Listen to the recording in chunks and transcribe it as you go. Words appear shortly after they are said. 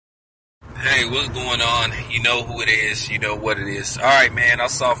Hey, what's going on? You know who it is. You know what it is. Alright, man, I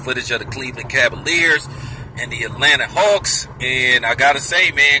saw footage of the Cleveland Cavaliers and the Atlanta Hawks, and I gotta say,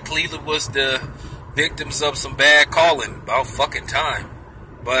 man, Cleveland was the victims of some bad calling. About fucking time.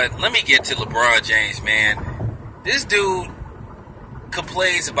 But let me get to LeBron James, man. This dude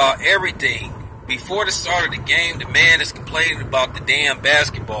complains about everything. Before the start of the game, the man is complaining about the damn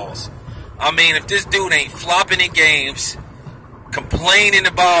basketballs. I mean, if this dude ain't flopping in games, complaining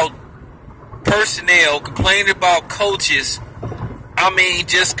about personnel, complaining about coaches, I mean,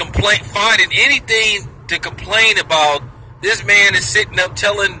 just finding anything to complain about. This man is sitting up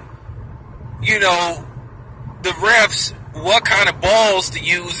telling, the refs what kind of balls to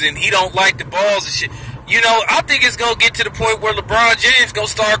use, and he don't like the balls and shit. I think it's going to get to the point where LeBron James going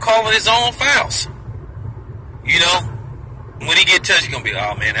to start calling his own fouls. When he get touched, he's going to be,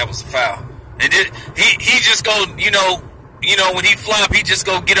 oh, man, that was a foul. And then he just go, when he flop, he just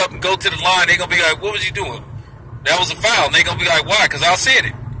go get up and go to the line. They gonna be like, what was you doing? That was a foul. And they gonna be like, why? Because I said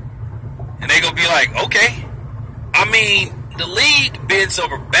it. And they gonna be like, okay. I mean, the league bends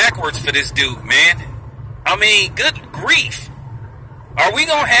over backwards for this dude, man. I mean, good grief. Are we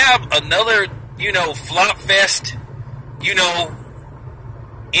gonna have another, flop fest,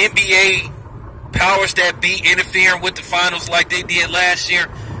 NBA powers that be interfering with the finals like they did last year?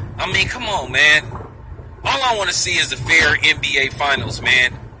 I mean, come on, man. All I want to see is a fair NBA Finals,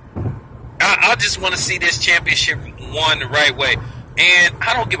 man. I just want to see this championship won the right way. And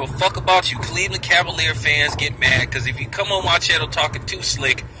I don't give a fuck about you Cleveland Cavalier fans get mad, because if you come on my channel talking too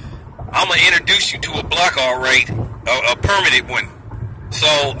slick, I'm going to introduce you to a block, all right, a permanent one. So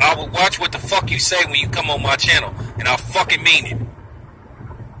I will watch what the fuck you say when you come on my channel, and I'll fucking mean it.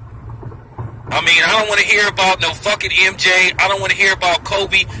 I mean, I don't want to hear about no fucking MJ. I don't want to hear about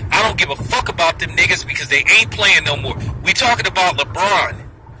Kobe. I don't give a fuck about them niggas because they ain't playing no more. We talking about LeBron.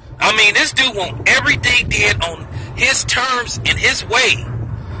 I mean, this dude want everything did on his terms and his way.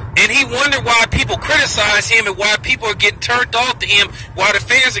 And he wonder why people criticize him and why people are getting turned off to him, why the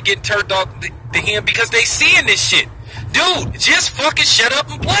fans are getting turned off to him, because they seeing this shit. Dude, just fucking shut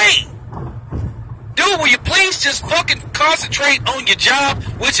up and play. Dude, will you please just fucking concentrate on your job,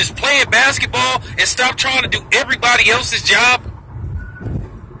 which is playing basketball, and stop trying to do everybody else's job?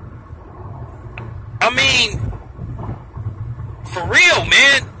 I mean, for real,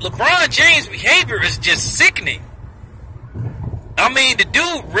 man, LeBron James' behavior is just sickening. I mean, the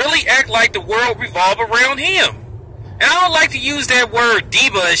dude really act like the world revolve around him. And I don't like to use that word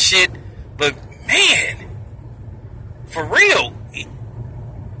diva and shit, but man, for real,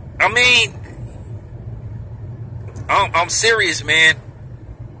 I mean, I'm serious, man.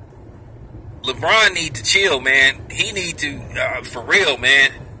 LeBron need to chill, man. He need to, for real,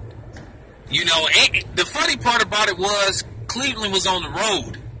 man. The funny part about it was Cleveland was on the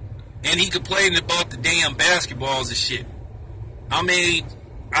road, and he complained about the damn basketballs and shit. I mean,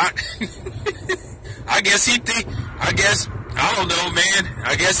 I guess I don't know, man.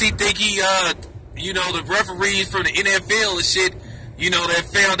 I guess he think the referees from the NFL and shit, that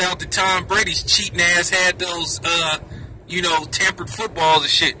found out that Tom Brady's cheating ass had those, tempered footballs and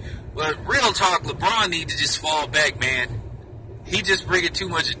shit. But real talk, LeBron need to just fall back, man. He just bringing too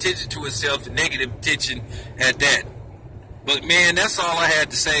much attention to himself and negative attention at that. But, man, that's all I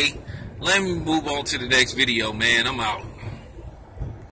had to say. Let me move on to the next video, man. I'm out.